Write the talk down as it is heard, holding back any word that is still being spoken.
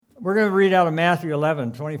We're going to read out of Matthew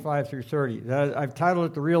 11, 25 through 30. I've titled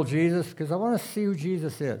it The Real Jesus because I want to see who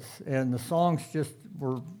Jesus is. And the songs just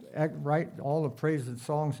were right. All the praise and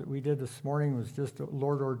songs that we did this morning was just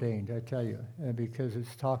Lord ordained, I tell you, because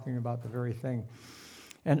it's talking about the very thing.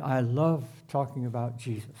 And I love talking about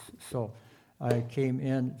Jesus. So I came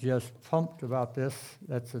in just pumped about this.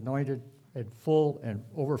 That's anointed and full and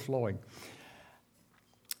overflowing.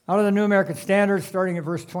 Out of the New American Standard, starting at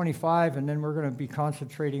verse 25, and then we're going to be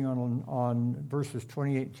concentrating on verses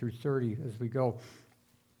 28 through 30 as we go.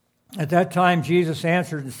 At that time, Jesus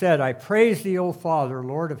answered and said, I praise thee, O Father,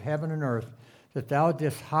 Lord of heaven and earth, that thou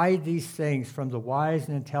didst hide these things from the wise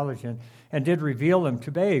and intelligent, and did reveal them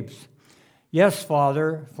to babes. Yes,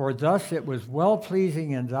 Father, for thus it was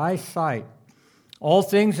well-pleasing in thy sight. All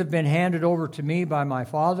things have been handed over to me by my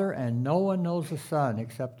Father, and no one knows the Son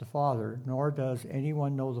except the Father, nor does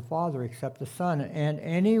anyone know the Father except the Son, and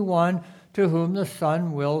anyone to whom the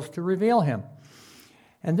Son wills to reveal him.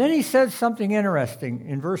 And then he says something interesting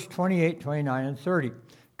in verse 28, 29, and 30.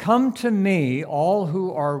 Come to me, all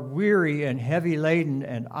who are weary and heavy laden,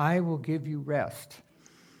 and I will give you rest.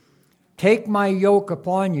 Take my yoke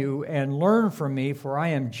upon you and learn from me, for I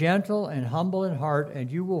am gentle and humble in heart,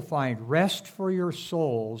 and you will find rest for your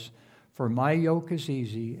souls, for my yoke is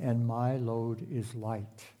easy and my load is light.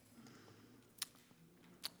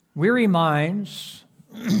 Weary minds,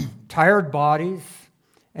 tired bodies,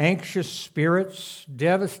 anxious spirits,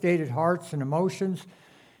 devastated hearts and emotions,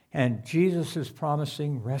 and Jesus is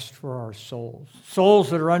promising rest for our souls.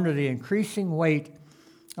 Souls that are under the increasing weight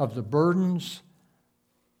of the burdens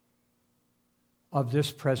of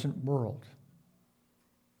this present world.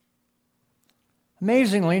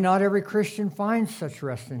 Amazingly, not every Christian finds such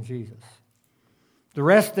rest in Jesus. The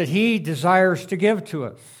rest that he desires to give to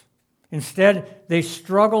us. Instead, they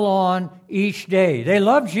struggle on each day. They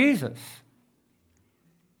love Jesus.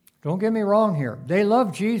 Don't get me wrong here. They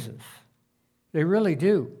love Jesus. They really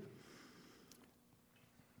do.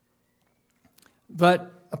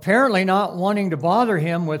 But apparently not wanting to bother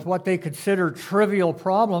him with what they consider trivial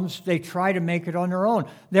problems, they try to make it on their own.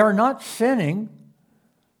 They are not sinning,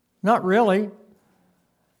 not really,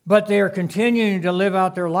 but they are continuing to live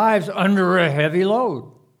out their lives under a heavy load.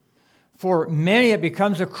 For many, it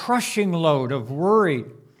becomes a crushing load of worry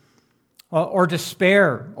or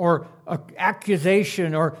despair or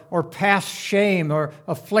accusation or past shame or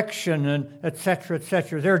affliction, and etc.,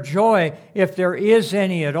 etc. Their joy, if there is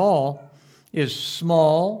any at all, is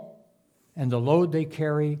small, and the load they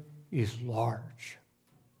carry is large.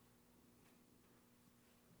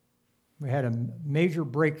 We had a major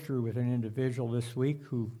breakthrough with an individual this week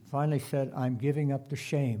who finally said, I'm giving up the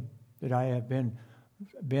shame that I have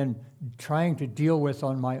been trying to deal with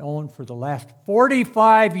on my own for the last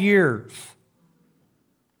 45 years.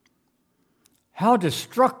 How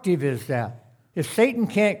destructive is that? If Satan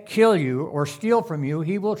can't kill you or steal from you,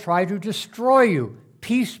 he will try to destroy you.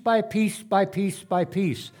 Piece by piece by piece by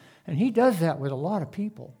piece. And he does that with a lot of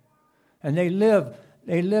people. And they live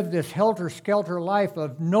this helter-skelter life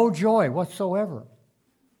of no joy whatsoever.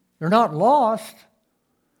 They're not lost.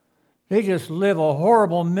 They just live a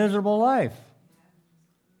horrible, miserable life.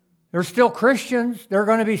 They're still Christians. They're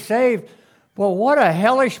going to be saved. Well, what a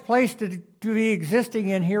hellish place to be existing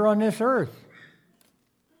in here on this earth.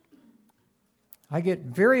 I get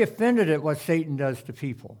very offended at what Satan does to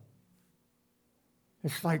people.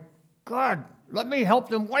 It's like, God, let me help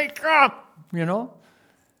them wake up,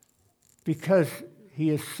 because he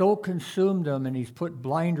has so consumed them and he's put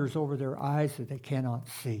blinders over their eyes that they cannot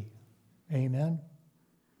see. Amen?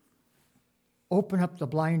 Open up the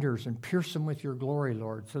blinders and pierce them with your glory,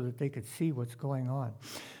 Lord, so that they could see what's going on.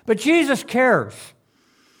 But Jesus cares.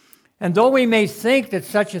 And though we may think that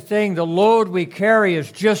such a thing, the load we carry,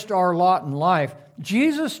 is just our lot in life,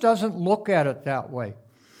 Jesus doesn't look at it that way.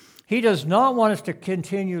 He does not want us to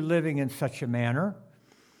continue living in such a manner.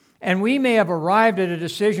 And we may have arrived at a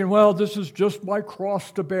decision, well, this is just my cross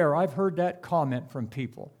to bear. I've heard that comment from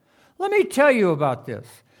people. Let me tell you about this.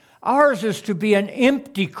 Ours is to be an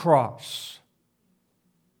empty cross.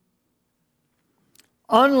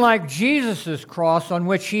 Unlike Jesus' cross on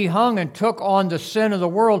which he hung and took on the sin of the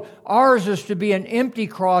world, ours is to be an empty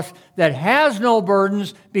cross that has no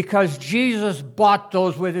burdens because Jesus bought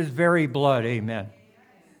those with his very blood. Amen.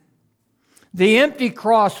 The empty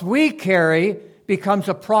cross we carry becomes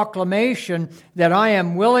a proclamation that I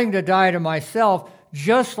am willing to die to myself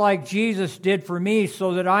just like Jesus did for me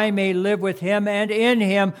so that I may live with him and in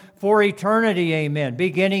him for eternity. Amen.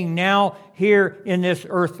 Beginning now here in this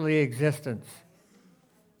earthly existence.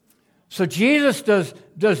 So Jesus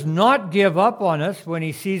does not give up on us when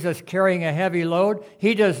he sees us carrying a heavy load.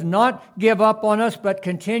 He does not give up on us, but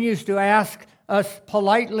continues to ask us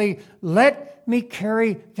politely, let me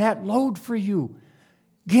carry that load for you.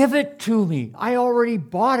 Give it to me. I already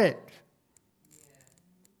bought it.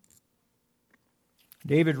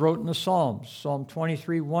 David wrote in the Psalms, Psalm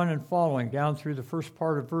 23, 1 and following, down through the first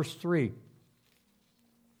part of verse 3.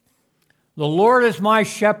 The Lord is my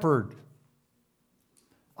shepherd.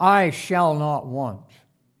 I shall not want.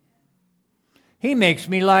 He makes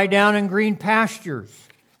me lie down in green pastures.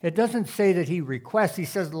 It doesn't say that he requests. He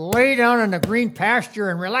says, lay down in a green pasture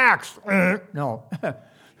and relax. No.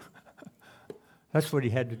 That's what he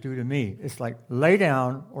had to do to me. It's like, lay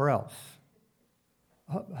down or else.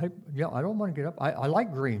 I don't want to get up. I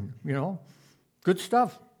like green, Good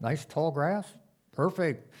stuff. Nice tall grass.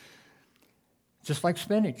 Perfect. Just like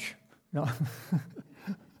spinach. No.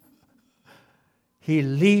 He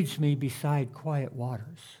leads me beside quiet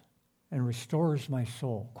waters and restores my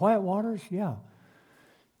soul. Quiet waters? Yeah.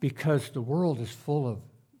 Because the world is full of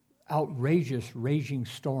outrageous, raging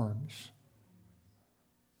storms.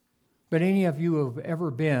 But any of you who have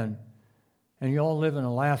ever been, and you all live in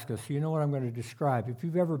Alaska, so you know what I'm going to describe. If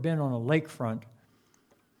you've ever been on a lakefront,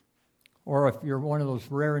 or if you're one of those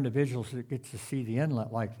rare individuals that gets to see the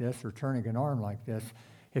inlet like this or turning an arm like this,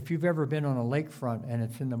 if you've ever been on a lakefront and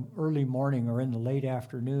it's in the early morning or in the late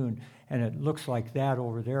afternoon and it looks like that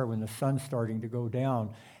over there when the sun's starting to go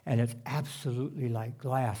down and it's absolutely like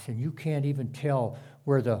glass and you can't even tell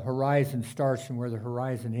where the horizon starts and where the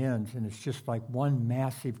horizon ends, and it's just like one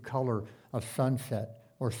massive color of sunset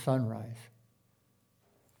or sunrise.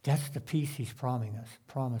 That's the peace he's promising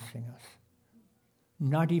us.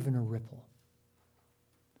 Not even a ripple.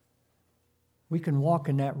 We can walk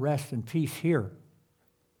in that rest and peace here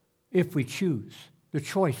if we choose. The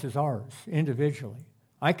choice is ours individually.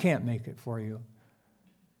 I can't make it for you.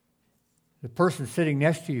 The person sitting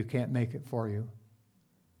next to you can't make it for you.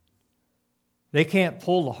 They can't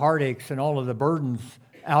pull the heartaches and all of the burdens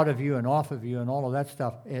out of you and off of you and all of that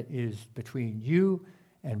stuff. It is between you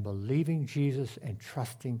and believing Jesus and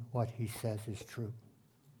trusting what he says is true.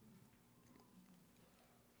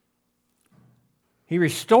 He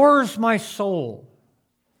restores my soul.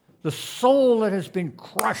 The soul that has been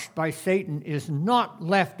crushed by Satan is not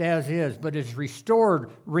left as is, but is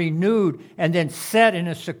restored, renewed, and then set in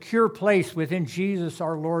a secure place within Jesus,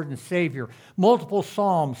 our Lord and Savior. Multiple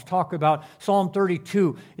Psalms talk about Psalm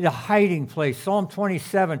 32, the hiding place, Psalm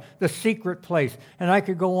 27, the secret place, and I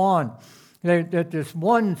could go on. That this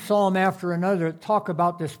one psalm after another talk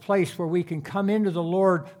about this place where we can come into the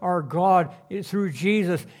Lord our God through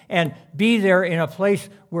Jesus and be there in a place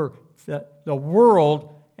where the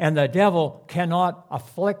world and the devil cannot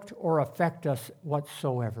afflict or affect us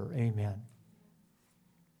whatsoever. Amen.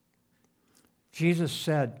 Jesus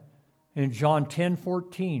said in John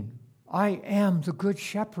 10:14, I am the good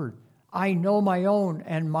shepherd. I know my own,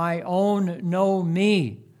 and my own know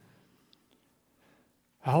me.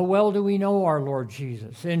 How well do we know our Lord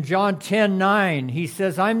Jesus? In John 10:9, he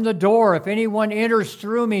says, I'm the door. If anyone enters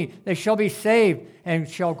through me, they shall be saved and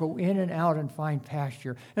shall go in and out and find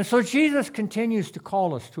pasture. And so Jesus continues to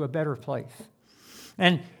call us to a better place.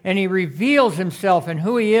 And he reveals himself and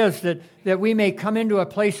who he is that we may come into a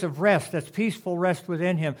place of rest, that's peaceful rest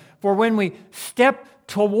within him. For when we step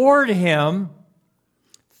toward him,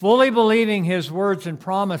 fully believing his words and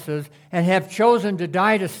promises, and have chosen to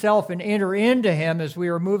die to self and enter into him as we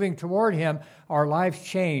are moving toward him, our lives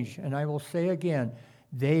change. And I will say again,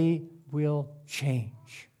 they will change.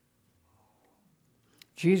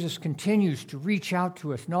 Jesus continues to reach out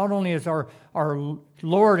to us, not only as our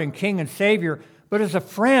Lord and King and Savior, but as a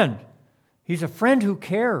friend. He's a friend who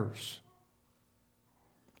cares.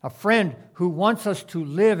 A friend who wants us to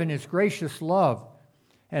live in his gracious love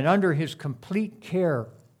and under his complete care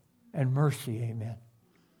and mercy. Amen.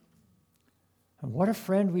 And what a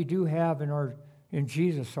friend we do have in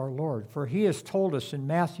Jesus our Lord. For he has told us in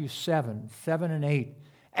Matthew 7 and 8,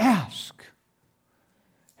 ask,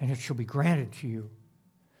 and it shall be granted to you.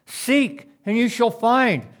 Seek, and you shall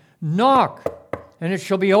find. Knock, and it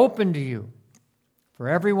shall be opened to you. For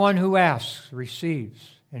everyone who asks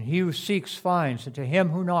receives, and he who seeks finds, and to him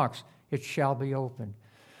who knocks it shall be opened.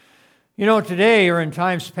 You know, today or in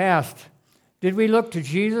times past, did we look to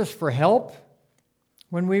Jesus for help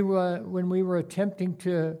when we were attempting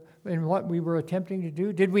to, in what we were attempting to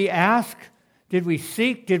do? Did we ask? Did we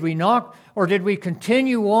seek? Did we knock? Or did we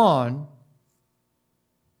continue on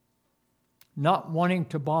not wanting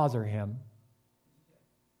to bother him,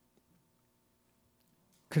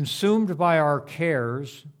 consumed by our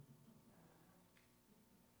cares?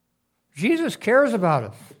 Jesus cares about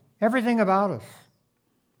us. everything about us.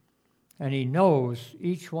 And He knows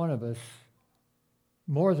each one of us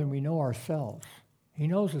more than we know ourselves. He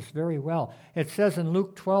knows us very well. It says in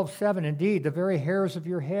Luke 12:7, indeed, the very hairs of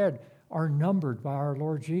your head are numbered by our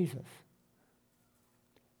Lord Jesus.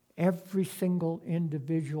 Every single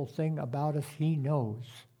individual thing about us, He knows.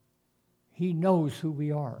 He knows who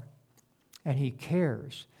we are. And He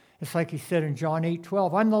cares. It's like He said in John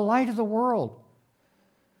 8:12, I'm the light of the world.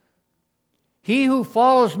 He who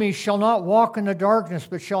follows me shall not walk in the darkness,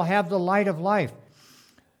 but shall have the light of life.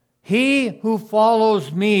 He who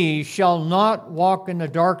follows me shall not walk in the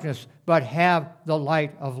darkness, but have the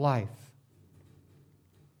light of life.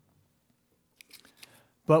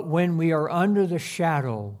 But when we are under the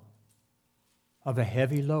shadow of a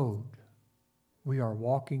heavy load, we are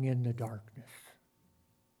walking in the darkness.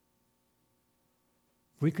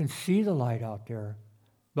 We can see the light out there,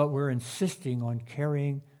 but we're insisting on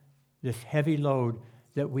carrying this heavy load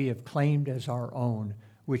that we have claimed as our own,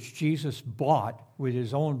 which Jesus bought with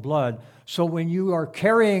His own blood. So when you are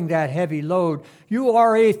carrying that heavy load, you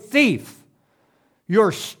are a thief.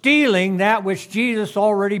 You're stealing that which Jesus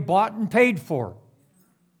already bought and paid for.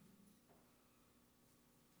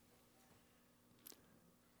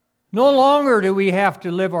 No longer do we have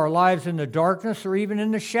to live our lives in the darkness or even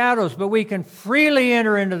in the shadows, but we can freely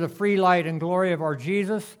enter into the free light and glory of our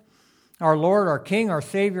Jesus, our Lord, our King, our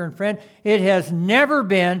Savior and friend. It has never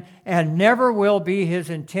been and never will be His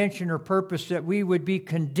intention or purpose that we would be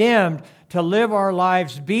condemned to live our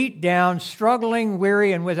lives beat down, struggling,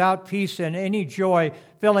 weary, and without peace and any joy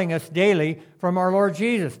filling us daily from our Lord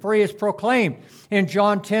Jesus. For He has proclaimed in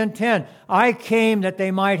John 10:10, I came that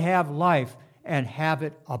they might have life and have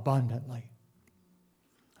it abundantly.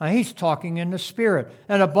 Now, He's talking in the Spirit,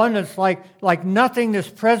 an abundance like nothing this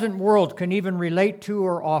present world can even relate to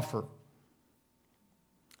or offer.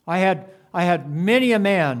 I had many a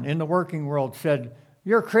man in the working world said,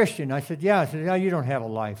 you're a Christian. I said, yeah. I said, yeah, you don't have a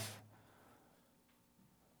life.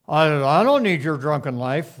 I don't need your drunken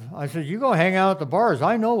life. I said, you go hang out at the bars.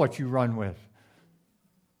 I know what you run with.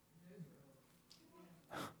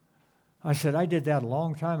 I said, I did that a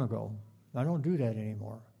long time ago. I don't do that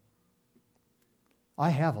anymore. I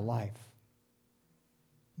have a life.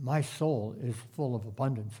 My soul is full of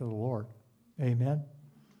abundance of the Lord. Amen.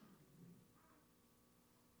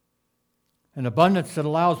 An abundance that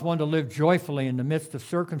allows one to live joyfully in the midst of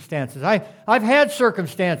circumstances. I've had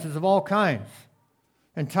circumstances of all kinds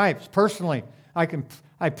and types. Personally,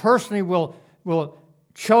 I personally will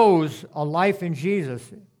chose a life in Jesus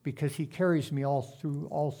because He carries me all through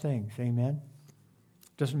all things. Amen.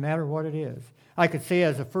 Doesn't matter what it is. I could say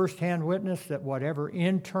as a first-hand witness that whatever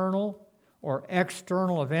internal or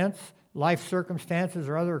external events, life circumstances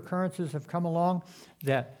or other occurrences have come along,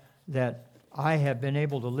 that I have been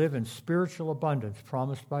able to live in spiritual abundance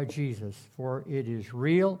promised by Jesus. For it is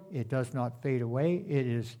real, it does not fade away, it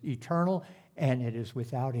is eternal, and it is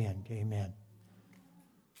without end. Amen.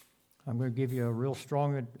 I'm going to give you a real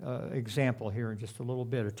strong example here in just a little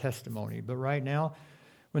bit, a testimony. But right now,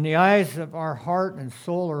 when the eyes of our heart and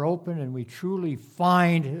soul are open and we truly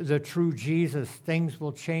find the true Jesus, things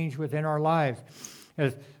will change within our lives.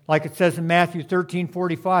 Like it says in Matthew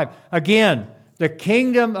 13:45, again, the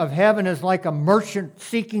kingdom of heaven is like a merchant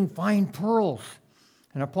seeking fine pearls.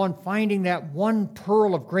 And upon finding that one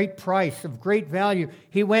pearl of great price, of great value,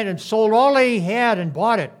 he went and sold all that he had and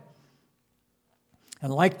bought it.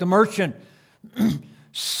 And like the merchant,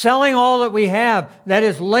 selling all that we have, that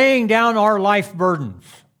is laying down our life burdens.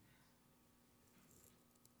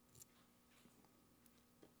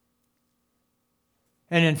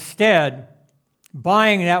 And instead,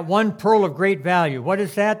 buying that one pearl of great value. What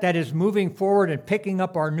is that? That is moving forward and picking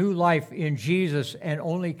up our new life in Jesus and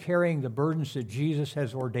only carrying the burdens that Jesus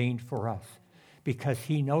has ordained for us. Because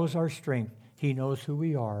He knows our strength, He knows who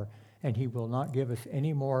we are, and He will not give us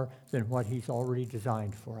any more than what He's already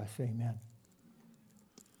designed for us. Amen.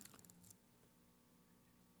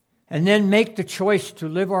 And then make the choice to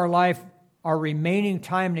live our life, our remaining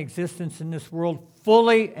time and existence in this world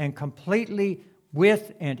fully and completely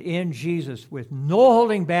with and in Jesus, with no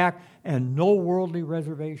holding back and no worldly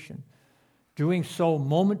reservation. Doing so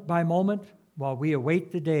moment by moment while we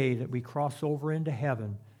await the day that we cross over into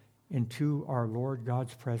heaven, into our Lord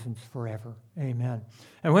God's presence forever. Amen.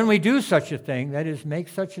 And when we do such a thing, that is, make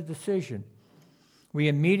such a decision, we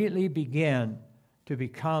immediately begin to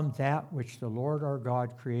become that which the Lord our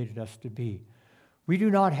God created us to be. We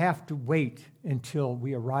do not have to wait until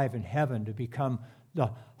we arrive in heaven to become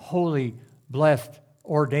the holy, blessed,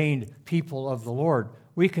 ordained people of the Lord.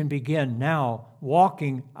 We can begin now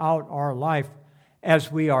walking out our life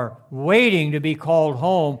as we are waiting to be called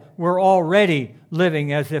home, we're already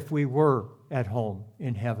living as if we were at home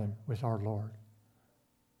in heaven with our Lord.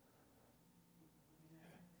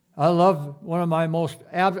 I love one of my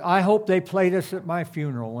I hope they play this at my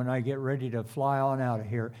funeral when I get ready to fly on out of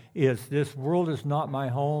here, is this world is not my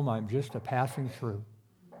home, I'm just a passing through.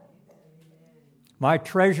 My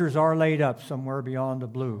treasures are laid up somewhere beyond the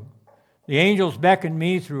blue. The angels beckon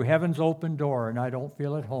me through heaven's open door, and I don't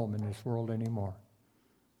feel at home in this world anymore.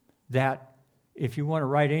 That, if you want to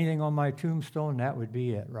write anything on my tombstone, that would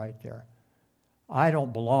be it right there. I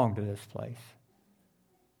don't belong to this place.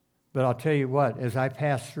 But I'll tell you what, as I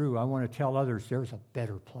pass through, I want to tell others there's a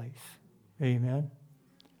better place. Amen.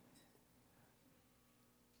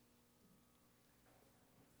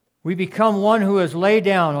 We become one who has laid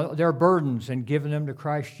down their burdens and given them to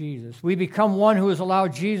Christ Jesus. We become one who has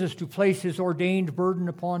allowed Jesus to place his ordained burden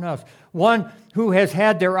upon us. One who has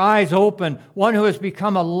had their eyes open. One who has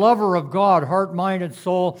become a lover of God, heart, mind, and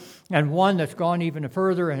soul. And one that's gone even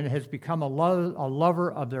further and has become a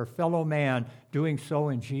lover of their fellow man, doing so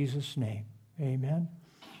in Jesus' name. Amen.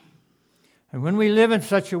 And when we live in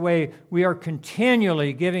such a way, we are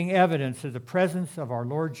continually giving evidence of the presence of our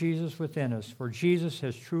Lord Jesus within us, for Jesus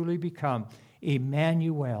has truly become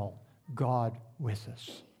Emmanuel, God with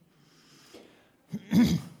us.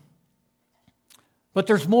 But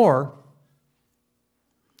there's more.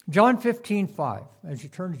 John 15:5. As you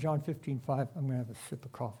turn to John 15:5, I'm going to have a sip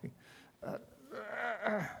of coffee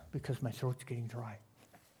because my throat's getting dry.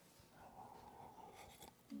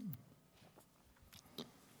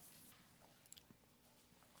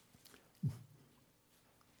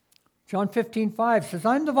 John 15:5 says,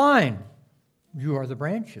 I'm the vine, you are the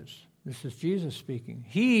branches. This is Jesus speaking.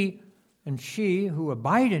 He and she who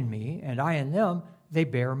abide in me, and I in them, they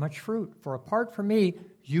bear much fruit. For apart from me,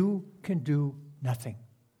 you can do nothing.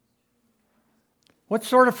 What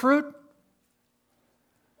sort of fruit?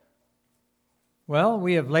 Well,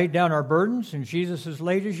 we have laid down our burdens, and Jesus has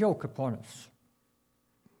laid his yoke upon us.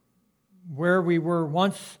 Where we were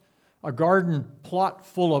once a garden plot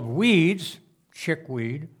full of weeds,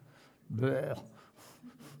 chickweed, bleh.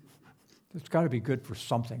 It's got to be good for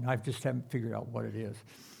something. I just haven't figured out what it is.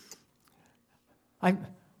 I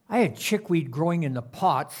had chickweed growing in the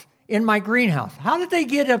pots in my greenhouse. How did they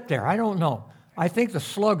get up there? I don't know. I think the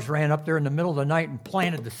slugs ran up there in the middle of the night and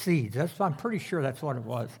planted the seeds. I'm pretty sure that's what it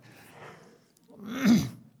was.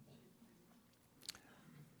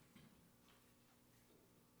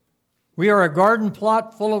 We are a garden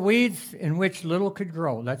plot full of weeds in which little could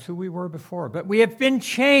grow. That's who we were before. But we have been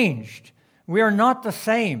changed. We are not the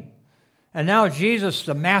same. And now Jesus,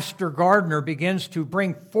 the master gardener, begins to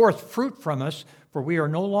bring forth fruit from us, for we are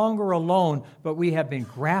no longer alone, but we have been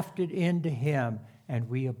grafted into him, and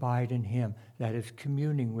we abide in him. That is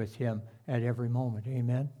communing with him at every moment.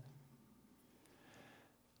 Amen?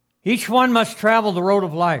 Each one must travel the road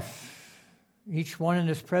of life. Each one in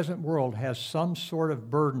this present world has some sort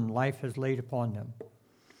of burden life has laid upon them.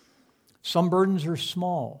 Some burdens are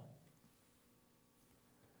small,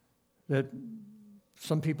 that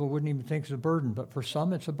some people wouldn't even think is a burden, but for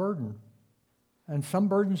some it's a burden. And some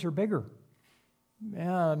burdens are bigger.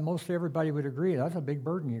 Yeah, mostly everybody would agree that's a big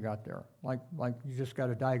burden you got there, like you just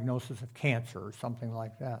got a diagnosis of cancer or something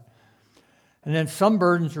like that. And then some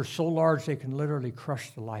burdens are so large they can literally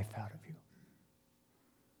crush the life out of you.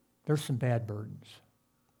 There's some bad burdens.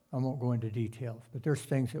 I won't go into details, but there's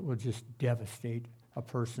things that will just devastate a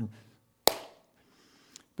person.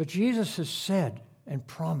 But Jesus has said and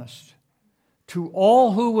promised to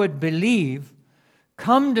all who would believe,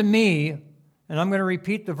 come to me, and I'm going to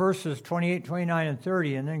repeat the verses 28, 29, and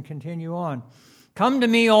 30, and then continue on. Come to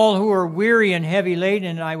me, all who are weary and heavy laden,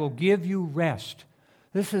 and I will give you rest.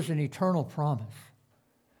 This is an eternal promise,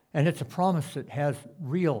 and it's a promise that has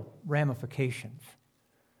real ramifications.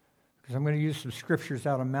 Because I'm going to use some scriptures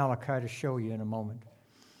out of Malachi to show you in a moment.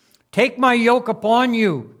 Take my yoke upon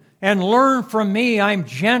you and learn from me. I'm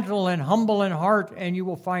gentle and humble in heart, and you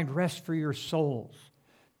will find rest for your souls.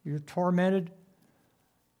 You're tormented?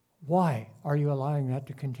 Why are you allowing that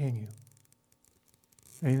to continue?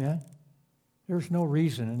 Amen? There's no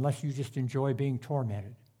reason unless you just enjoy being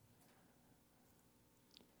tormented.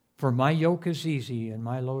 For my yoke is easy and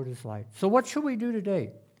my load is light. So what should we do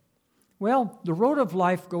today? Well, the road of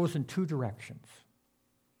life goes in two directions.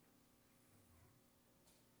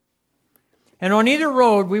 And on either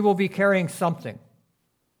road, we will be carrying something.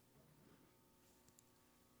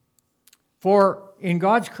 For in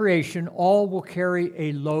God's creation, all will carry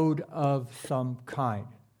a load of some kind.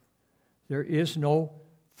 There is no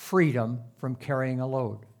freedom from carrying a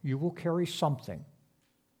load. You will carry something.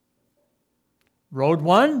 Road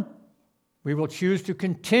 1, We will choose to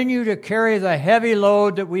continue to carry the heavy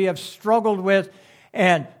load that we have struggled with,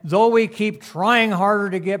 and though we keep trying harder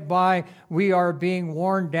to get by, we are being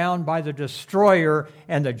worn down by the destroyer,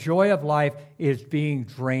 and the joy of life is being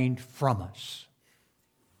drained from us.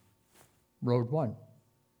 Road 1.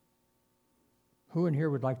 Who in here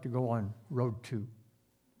would like to go on road 2?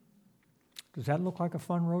 Does that look like a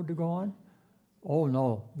fun road to go on? Oh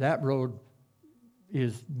no, that road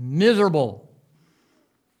is miserable.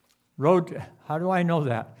 How do I know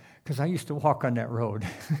that? Because I used to walk on that road.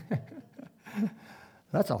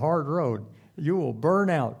 That's a hard road. You will burn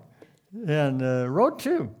out. And road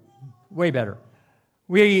 2, way better.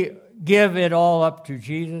 We give it all up to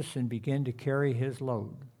Jesus and begin to carry his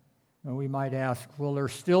load. And we might ask, will there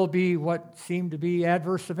still be what seem to be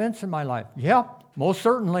adverse events in my life? Yeah, most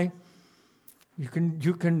certainly. You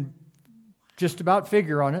can just about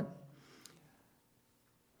figure on it.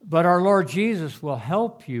 But our Lord Jesus will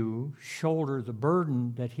help you shoulder the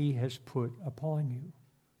burden that he has put upon you.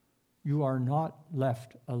 You are not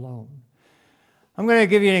left alone. I'm going to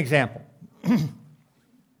give you an example.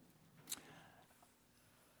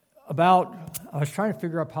 I was trying to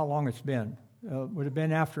figure out how long it's been. It would have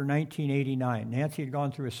been after 1989. Nancy had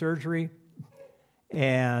gone through a surgery,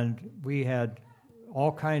 and we had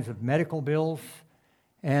all kinds of medical bills,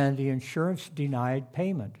 and the insurance denied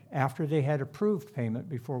payment after they had approved payment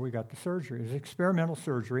before we got the surgery. It was experimental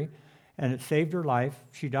surgery, and it saved her life.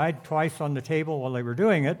 She died twice on the table while they were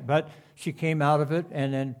doing it, but she came out of it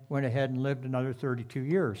and then went ahead and lived another 32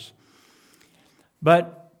 years.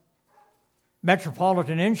 But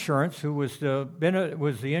Metropolitan Insurance, who was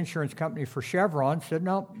the insurance company for Chevron, said,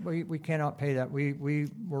 no, we cannot pay that. We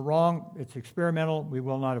were wrong. It's experimental. We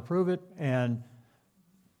will not approve it. And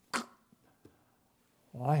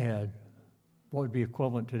I had what would be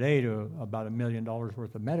equivalent today to about $1 million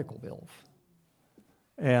worth of medical bills.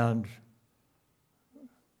 And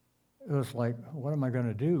it was like, what am I going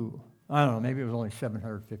to do? I don't know, maybe it was only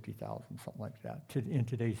 $750,000, something like that, in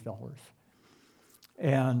today's dollars.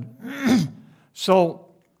 And so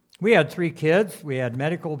we had 3 kids, we had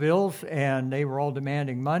medical bills, and they were all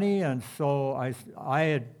demanding money, and so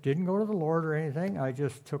I didn't go to the Lord or anything. I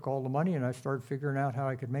just took all the money, and I started figuring out how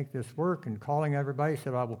I could make this work, and calling everybody,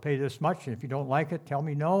 said, I will pay this much, and if you don't like it, tell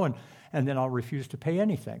me no, and then I'll refuse to pay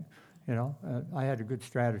anything. You know, I had a good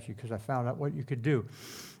strategy because I found out what you could do.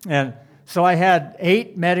 And so I had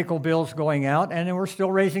 8 medical bills going out, and then we're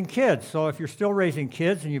still raising kids. So if you're still raising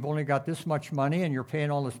kids and you've only got this much money and you're paying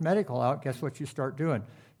all this medical out, guess what you start doing?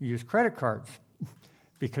 You use credit cards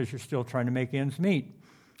because you're still trying to make ends meet,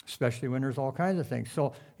 especially when there's all kinds of things.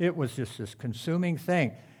 So it was just this consuming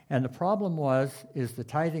thing. And the problem is the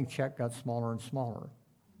tithing check got smaller and smaller.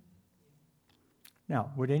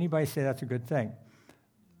 Now, would anybody say that's a good thing?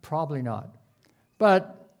 Probably not.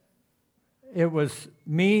 But it was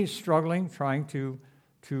me struggling, trying to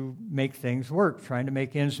make things work, trying to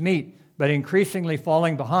make ends meet, but increasingly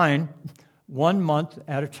falling behind 1 month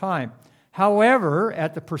at a time. However,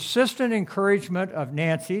 at the persistent encouragement of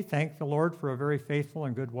Nancy, thank the Lord for a very faithful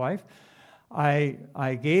and good wife,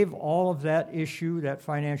 I gave all of that issue, that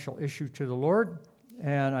financial issue, to the Lord,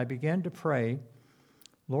 and I began to pray,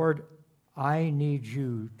 Lord, I need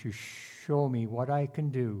you to show me what I can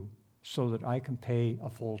do so that I can pay a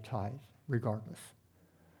full tithe, regardless.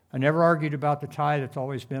 I never argued about the tithe. It's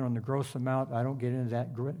always been on the gross amount. I don't get into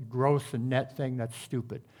that gross and net thing. That's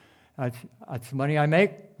stupid. That's the money I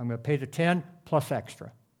make. I'm going to pay the 10 plus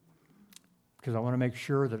extra because I want to make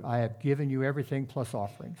sure that I have given you everything plus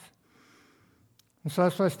offerings. And so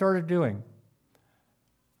that's what I started doing.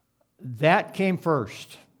 That came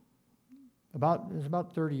first. It was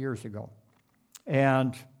about 30 years ago.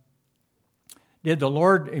 And did the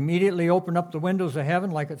Lord immediately open up the windows of heaven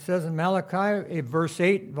like it says in Malachi, verse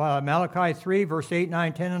 8, Malachi 3, verse 8,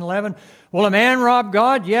 9, 10, and 11? Will a man rob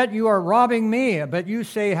God? Yet you are robbing me. But you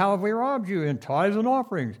say, how have we robbed you? In tithes and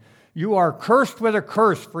offerings. You are cursed with a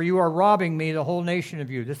curse, for you are robbing me, the whole nation of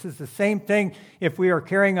you. This is the same thing if we are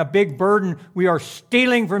carrying a big burden. We are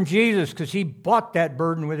stealing from Jesus because he bought that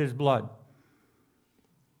burden with his blood.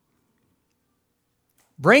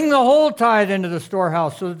 Bring the whole tithe into the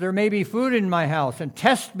storehouse so that there may be food in my house, and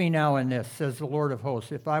test me now in this, says the Lord of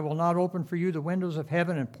hosts, if I will not open for you the windows of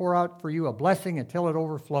heaven and pour out for you a blessing until it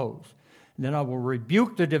overflows. And then I will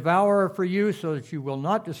rebuke the devourer for you so that you will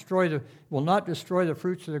not destroy the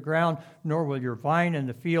fruits of the ground, nor will your vine in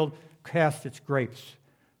the field cast its grapes.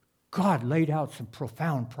 God laid out some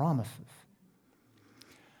profound promises.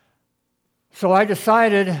 So I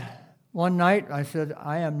decided, one night I said,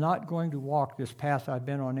 I am not going to walk this path I've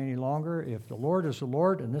been on any longer. If the Lord is the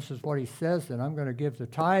Lord and this is what he says, then I'm going to give the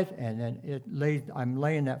tithe, and then I'm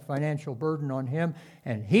laying that financial burden on him,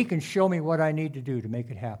 and he can show me what I need to do to make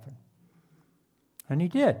it happen. And he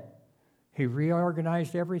did. He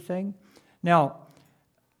reorganized everything. Now,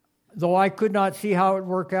 though I could not see how it would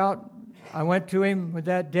work out, I went to him with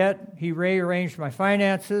that debt. He rearranged my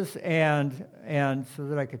finances and so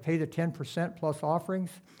that I could pay the 10% plus offerings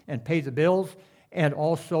and pay the bills, and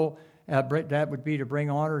also that would be to bring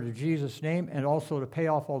honor to Jesus' name, and also to pay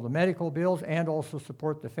off all the medical bills, and also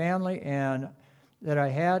support the family and that I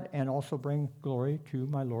had, and also bring glory to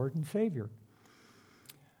my Lord and Savior.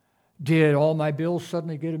 Did all my bills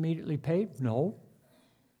suddenly get immediately paid? No.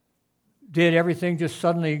 Did everything just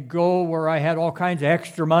suddenly go where I had all kinds of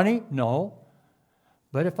extra money? No.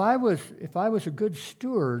 But if I was a good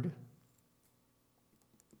steward,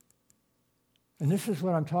 and this is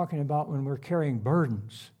what I'm talking about when we're carrying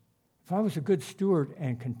burdens, if I was a good steward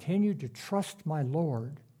and continued to trust my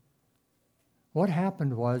Lord, what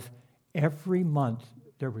happened was every month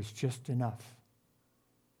there was just enough.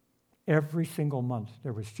 Every single month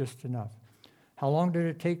there was just enough. How long did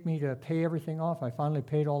it take me to pay everything off? I finally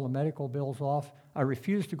paid all the medical bills off. I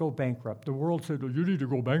refused to go bankrupt. The world said, well, you need to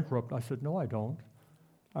go bankrupt. I said, no, I don't.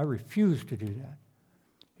 I refuse to do that.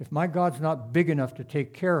 If my God's not big enough to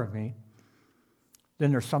take care of me, then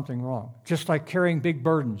there's something wrong. Just like carrying big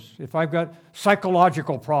burdens. If I've got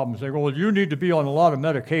psychological problems, they go, well, you need to be on a lot of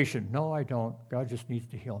medication. No, I don't. God just needs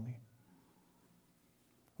to heal me.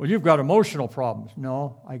 Well, you've got emotional problems.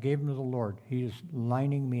 No, I gave them to the Lord. He is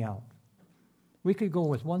lining me out. We could go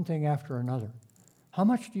with one thing after another. How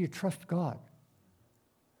much do you trust God?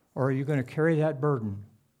 Or are you going to carry that burden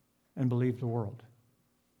and believe the world?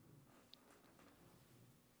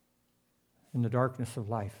 In the darkness of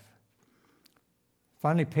life.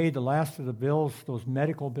 Finally paid the last of the bills, those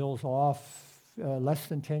medical bills, off less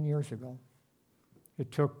than 10 years ago.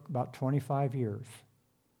 It took about 25 years.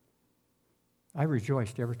 I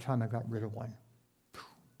rejoiced every time I got rid of one.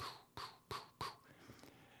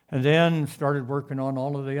 And then started working on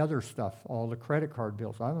all of the other stuff, all the credit card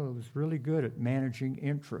bills. I was really good at managing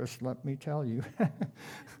interest, let me tell you.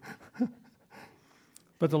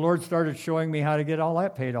 But the Lord started showing me how to get all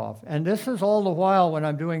that paid off. And this is all the while when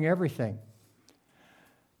I'm doing everything.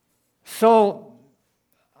 So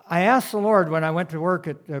I asked the Lord when I went to work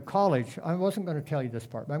at college, I wasn't going to tell you this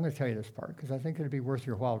part, but I'm going to tell you this part because I think it would be worth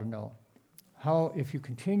your while to know. How if you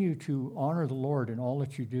continue to honor the Lord in all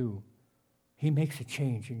that you do, He makes a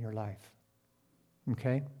change in your life.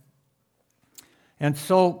 Okay? And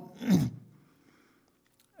so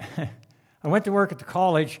I went to work at the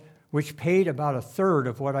college, which paid about a third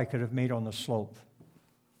of what I could have made on the slope.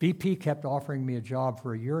 BP kept offering me a job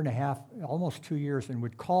for a year and a half, almost 2 years, and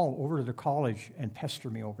would call over to the college and pester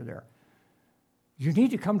me over there. You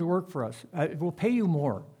need to come to work for us. We'll pay you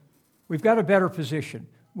more. We've got a better position.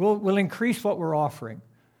 We'll increase what we're offering.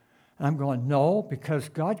 And I'm going, no, because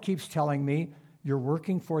God keeps telling me you're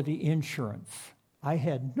working for the insurance. I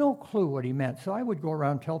had no clue what He meant. So I would go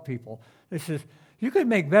around and tell people, they says, you could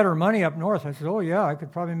make better money up north. I said, oh yeah, I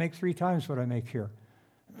could probably make 3 times what I make here.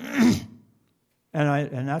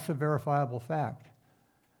 And that's a verifiable fact.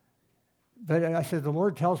 But I said, the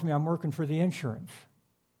Lord tells me I'm working for the insurance,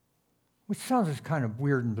 which sounds kind of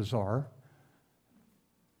weird and bizarre.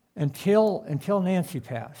 Until Nancy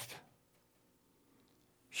passed.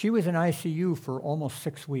 She was in ICU for almost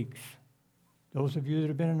 6 weeks. Those of you that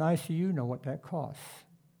have been in ICU know what that costs.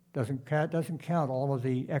 Doesn't count all of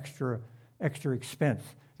the extra expense.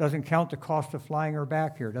 Doesn't count the cost of flying her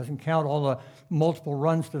back here. Doesn't count all the multiple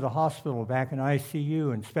runs to the hospital back in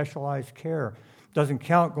ICU and specialized care. Doesn't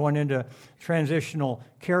count going into transitional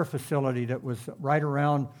care facility that was right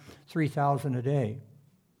around $3,000 a day.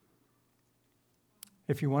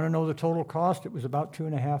 If you want to know the total cost, it was about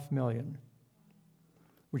 $2.5 million.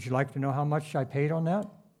 Would you like to know how much I paid on that?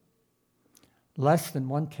 Less than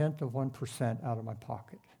 0.1% out of my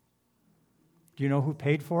pocket. Do you know who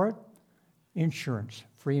paid for it? Insurance,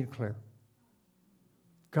 free and clear.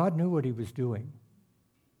 God knew what He was doing.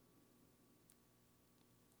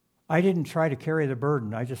 I didn't try to carry the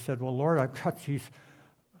burden. I just said, well, Lord, I've got these,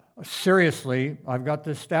 seriously, I've got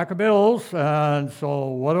this stack of bills, and so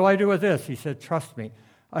what do I do with this? He said, trust me.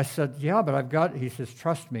 I said, yeah, but he says,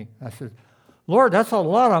 trust me. I said, Lord, that's a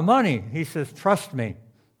lot of money. He says, trust me.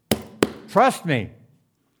 Trust me.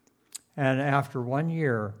 And after 1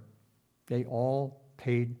 year, they all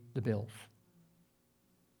paid the bills.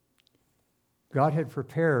 God had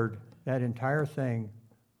prepared that entire thing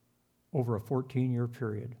over a 14-year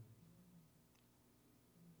period.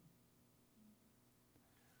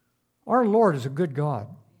 Our Lord is a good God.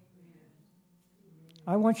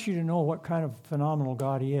 I want you to know what kind of phenomenal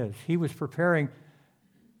God He is. He was preparing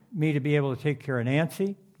me to be able to take care of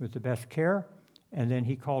Nancy with the best care, and then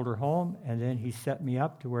He called her home, and then He set me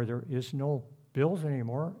up to where there is no bills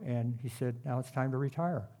anymore, and He said, now it's time to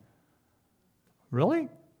retire. Really?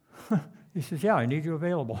 He says, yeah, I need you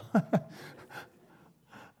available.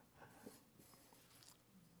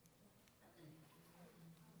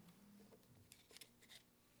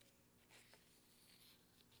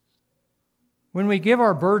 When we give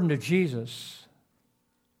our burden to Jesus,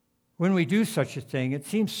 when we do such a thing, it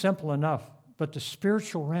seems simple enough, but the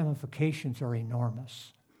spiritual ramifications are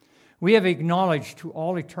enormous. We have acknowledged to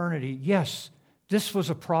all eternity, yes, this was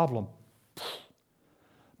a problem,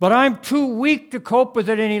 but I'm too weak to cope with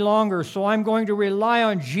it any longer, so I'm going to rely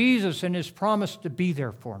on Jesus and His promise to be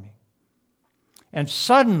there for me. And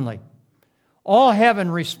suddenly, all heaven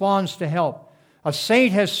responds to help. A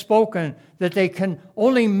saint has spoken that they can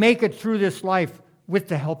only make it through this life with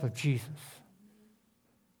the help of Jesus.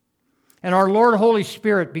 And our Lord Holy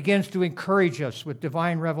Spirit begins to encourage us with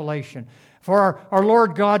divine revelation. For our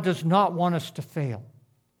Lord God does not want us to fail.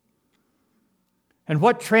 And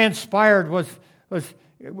what transpired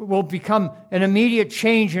will become an immediate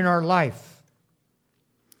change in our life.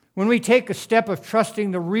 When we take a step of trusting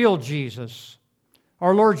the real Jesus,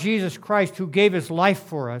 our Lord Jesus Christ, who gave His life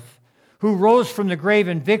for us, who rose from the grave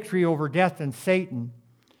in victory over death and Satan,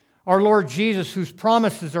 our Lord Jesus, whose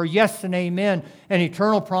promises are yes and amen, and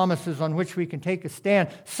eternal promises on which we can take a stand,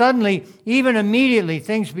 suddenly, even immediately,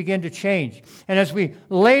 things begin to change. And as we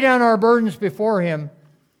lay down our burdens before Him,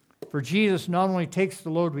 for Jesus not only takes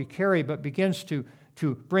the load we carry, but begins to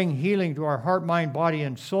bring healing to our heart, mind, body,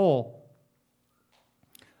 and soul.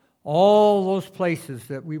 All those places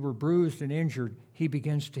that we were bruised and injured, He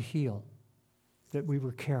begins to heal, that we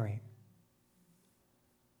were carrying.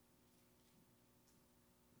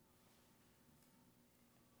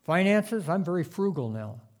 Finances, I'm very frugal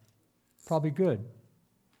now. Probably good.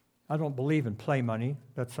 I don't believe in play money.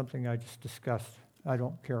 That's something I just discussed. I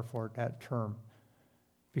don't care for it, that term,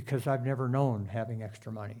 because I've never known having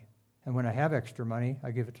extra money. And when I have extra money, I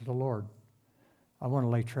give it to the Lord. I want to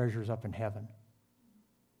lay treasures up in heaven.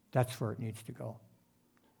 That's where it needs to go.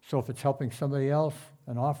 So if it's helping somebody else,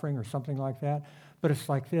 an offering or something like that, but it's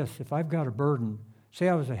like this. If I've got a burden, say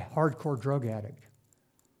I was a hardcore drug addict,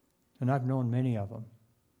 and I've known many of them,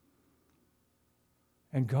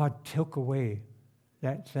 and God took away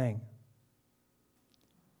that thing,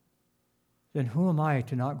 then who am I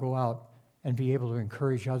to not go out and be able to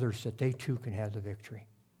encourage others that they too can have the victory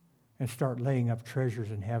and start laying up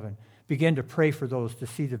treasures in heaven? Begin to pray for those to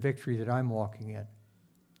see the victory that I'm walking in.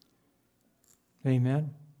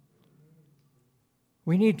 Amen?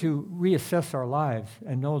 We need to reassess our lives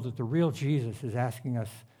and know that the real Jesus is asking us,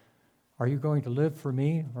 are you going to live for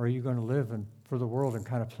me, or are you going to live for the world and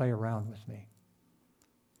kind of play around with me?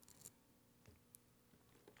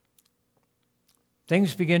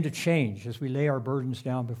 Things begin to change as we lay our burdens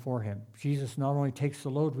down before Him. Jesus not only takes the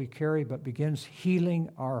load we carry, but begins healing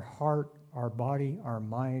our heart, our body, our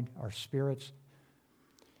mind, our spirits.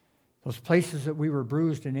 Those places that we were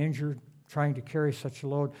bruised and injured, trying to carry such a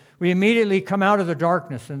load, we immediately come out of the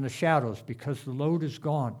darkness and the shadows because the load is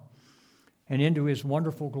gone and into His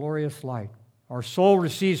wonderful, glorious light. Our soul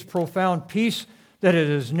receives profound peace that it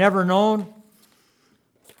has never known,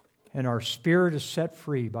 and our spirit is set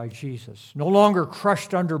free by Jesus. No longer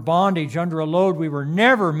crushed under bondage, under a load we were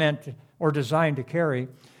never meant or designed to carry.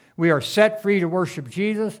 We are set free to worship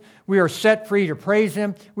Jesus. We are set free to praise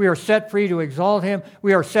Him. We are set free to exalt Him.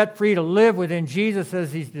 We are set free to live within Jesus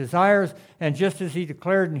as He desires, and just as He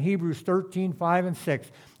declared in Hebrews 13, 5 and 6,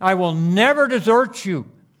 I will never desert you,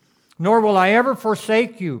 nor will I ever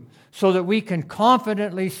forsake you, so that we can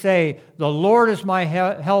confidently say, the Lord is my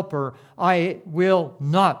helper, I will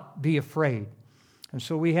not be afraid. And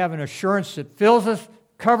so we have an assurance that fills us,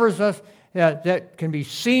 covers us, that can be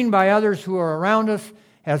seen by others who are around us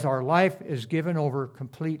as our life is given over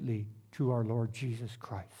completely to our Lord Jesus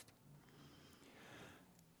Christ.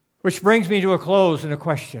 Which brings me to a close and a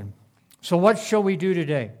question. So what shall we do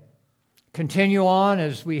today? Continue on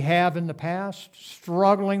as we have in the past,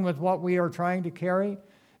 struggling with what we are trying to carry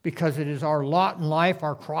because it is our lot in life,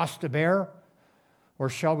 our cross to bear? Or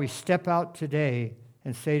shall we step out today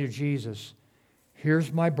and say to Jesus,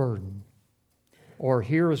 here's my burden, or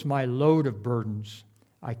here is my load of burdens.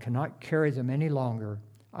 I cannot carry them any longer.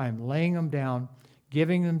 I'm laying them down,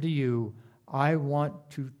 giving them to you. I want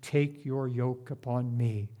to take your yoke upon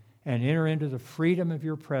me and enter into the freedom of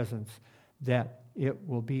your presence, that it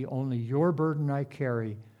will be only your burden I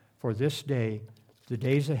carry for this day, the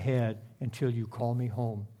days ahead until you call me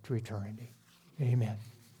home to eternity. Amen.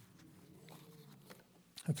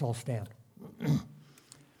 Let's all stand.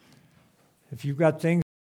 If you've got things